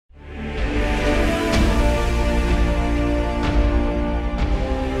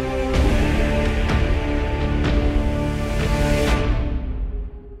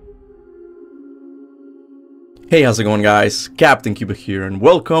Hey, how's it going guys? Captain Kuba here and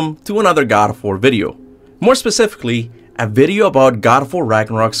welcome to another God of War video. More specifically, a video about God of War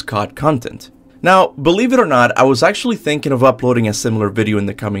Ragnarok's COD content. Now, believe it or not, I was actually thinking of uploading a similar video in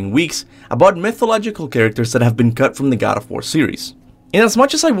the coming weeks about mythological characters that have been cut from the God of War series. And as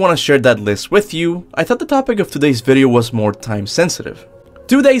much as I want to share that list with you, I thought the topic of today's video was more time sensitive.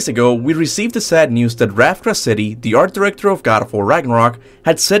 2 days ago, we received the sad news that Raf City, the art director of God of War Ragnarok,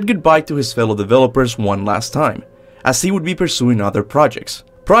 had said goodbye to his fellow developers one last time, as he would be pursuing other projects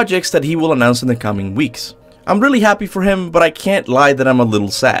that he will announce in the coming weeks. I'm really happy for him, but I can't lie that I'm a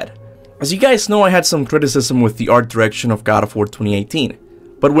little sad. As you guys know, I had some criticism with the art direction of God of War 2018,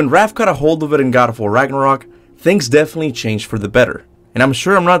 but when Raf got a hold of it in God of War Ragnarok, things definitely changed for the better, and I'm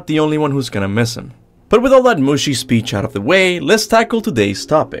sure I'm not the only one who's gonna miss him. But with all that mushy speech out of the way, let's tackle today's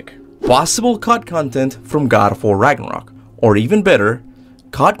topic. Possible COD content from God of War Ragnarok, or even better,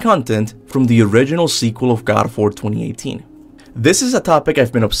 COD content from the original sequel of God of War 2018. This is a topic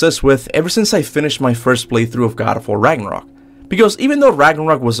I've been obsessed with ever since I finished my first playthrough of God of War Ragnarok, because even though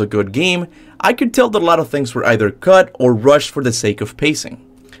Ragnarok was a good game, I could tell that a lot of things were either cut or rushed for the sake of pacing.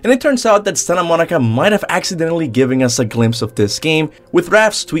 And it turns out that Santa Monica might have accidentally given us a glimpse of this game with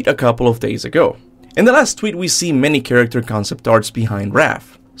Raf's tweet a couple of days ago. In the last tweet, we see many character concept arts behind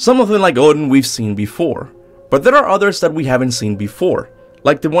Raf. Some of them, like Odin, we've seen before, but there are others that we haven't seen before,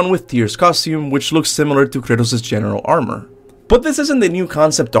 like the one with Tyr's costume, which looks similar to Kratos' general armor. But this isn't the new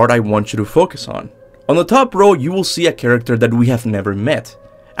concept art I want you to focus on. On the top row, you will see a character that we have never met,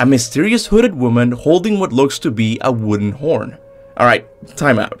 a mysterious hooded woman holding what looks to be a wooden horn. Alright,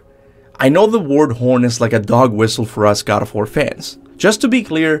 time out. I know the word horn is like a dog whistle for us God of War fans. Just to be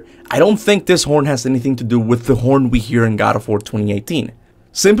clear, I don't think this horn has anything to do with the horn we hear in God of War 2018,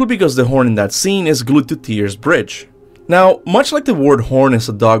 simply because the horn in that scene is glued to Tyr's bridge. Now, much like the word horn is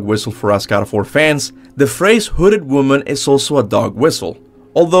a dog whistle for us God of War fans, the phrase hooded woman is also a dog whistle,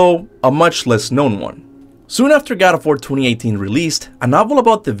 although a much less known one. Soon after God of War 2018 released, a novel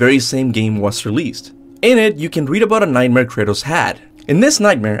about the very same game was released. In it, you can read about a nightmare Kratos had. In this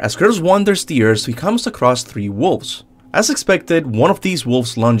nightmare, as Kratos wanders the earth, he comes across 3 wolves. As expected, one of these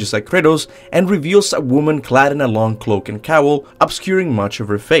wolves lunges at Kratos and reveals a woman clad in a long cloak and cowl, obscuring much of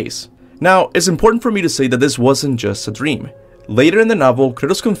her face. Now, it's important for me to say that this wasn't just a dream. Later in the novel,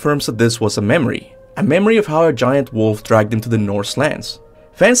 Kratos confirms that this was a memory of how a giant wolf dragged him to the Norse lands.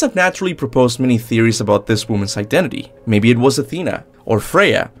 Fans have naturally proposed many theories about this woman's identity. Maybe it was Athena, or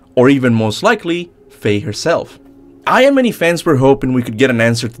Freya, or even most likely, Faye herself. I and many fans were hoping we could get an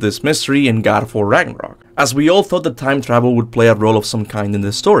answer to this mystery in God of War Ragnarok, as we all thought that time travel would play a role of some kind in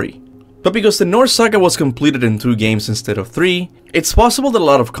this story. But because the Norse saga was completed in 2 games instead of 3, it's possible that a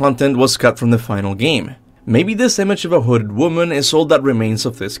lot of content was cut from the final game. Maybe this image of a hooded woman is all that remains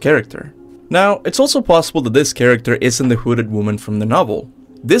of this character. Now, it's also possible that this character isn't the hooded woman from the novel.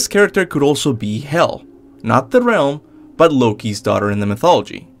 This character could also be Hel, not the realm, but Loki's daughter in the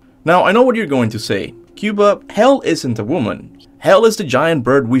mythology. Now, I know what you're going to say. Kuba, Hel isn't a woman. Hel is the giant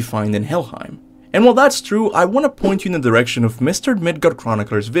bird we find in Helheim. And while that's true, I want to point you in the direction of Mr. Midgard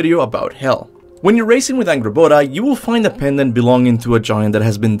Chronicler's video about Hel. When you're racing with Angrboda, you will find a pendant belonging to a giant that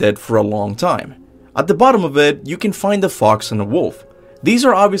has been dead for a long time. At the bottom of it, you can find a fox and a wolf. These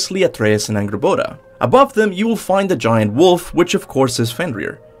are obviously Atreus and Angrboda. Above them, you will find the giant wolf, which of course is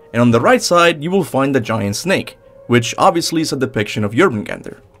Fenrir. And on the right side, you will find the giant snake, which obviously is a depiction of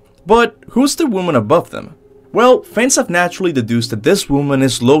Jormungandr. But who's the woman above them? Well, fans have naturally deduced that this woman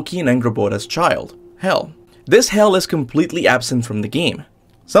is Loki and Angrboda's child, Hel. This Hel is completely absent from the game.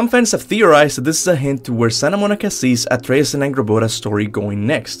 Some fans have theorized that this is a hint to where Santa Monica sees Atreus and Angrboda's story going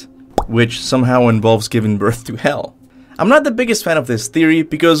next, which somehow involves giving birth to Hel. I'm not the biggest fan of this theory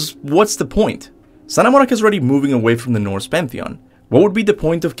because what's the point? Santa Monica is already moving away from the Norse pantheon. What would be the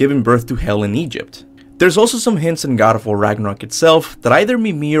point of giving birth to Hel in Egypt? There's also some hints in God of War Ragnarok itself that either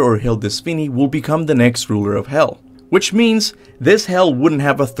Mimir or Hildisvini will become the next ruler of Hel, which means this Hel wouldn't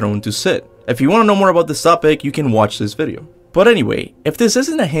have a throne to sit. If you want to know more about this topic, you can watch this video. But anyway, if this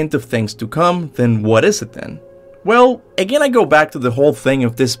isn't a hint of things to come, then what is it then? Well, again I go back to the whole thing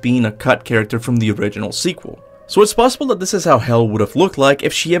of this being a cut character from the original sequel. So it's possible that this is how Hel would have looked like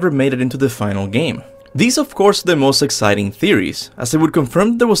if she ever made it into the final game. These of course are the most exciting theories, as they would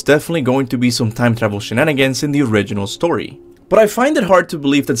confirm that there was definitely going to be some time travel shenanigans in the original story. But I find it hard to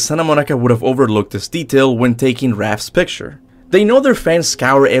believe that Santa Monica would have overlooked this detail when taking Raf's picture. They know their fans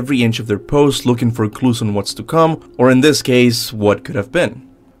scour every inch of their post looking for clues on what's to come, or in this case, what could have been.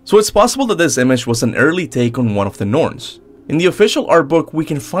 So it's possible that this image was an early take on one of the Norns. In the official art book, we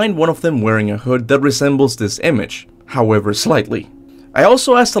can find one of them wearing a hood that resembles this image, however slightly. I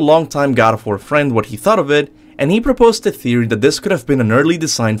also asked a longtime God of War friend what he thought of it, and he proposed a theory that this could have been an early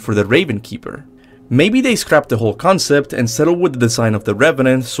design for the Raven Keeper. Maybe they scrapped the whole concept and settled with the design of the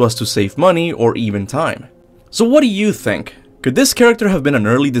Revenant so as to save money or even time. So what do you think? Could this character have been an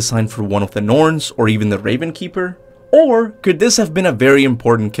early design for one of the Norns or even the Raven Keeper? Or could this have been a very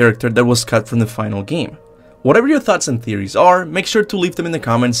important character that was cut from the final game? Whatever your thoughts and theories are, make sure to leave them in the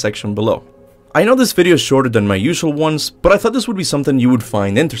comments section below. I know this video is shorter than my usual ones, but I thought this would be something you would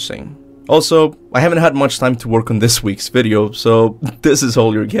find interesting. Also, I haven't had much time to work on this week's video, so this is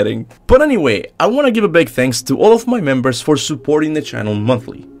all you're getting. But anyway, I want to give a big thanks to all of my members for supporting the channel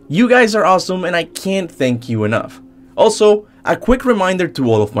monthly. You guys are awesome and I can't thank you enough. Also, a quick reminder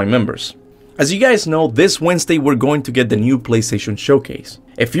to all of my members. As you guys know, this Wednesday we're going to get the new PlayStation Showcase.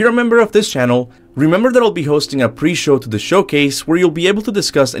 If you're a member of this channel, remember that I'll be hosting a pre-show to the showcase where you'll be able to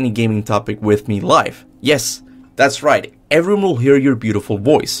discuss any gaming topic with me live. Yes, that's right, everyone will hear your beautiful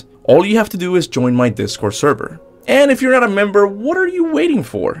voice. All you have to do is join my Discord server. And if you're not a member, what are you waiting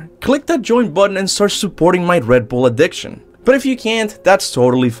for? Click that join button and start supporting my Red Bull addiction. But if you can't, that's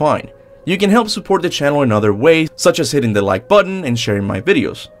totally fine. You can help support the channel in other ways, such as hitting the like button and sharing my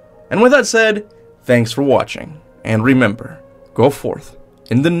videos. And with that said, thanks for watching. And remember, go forth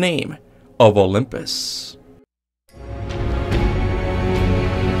in the name of Olympus.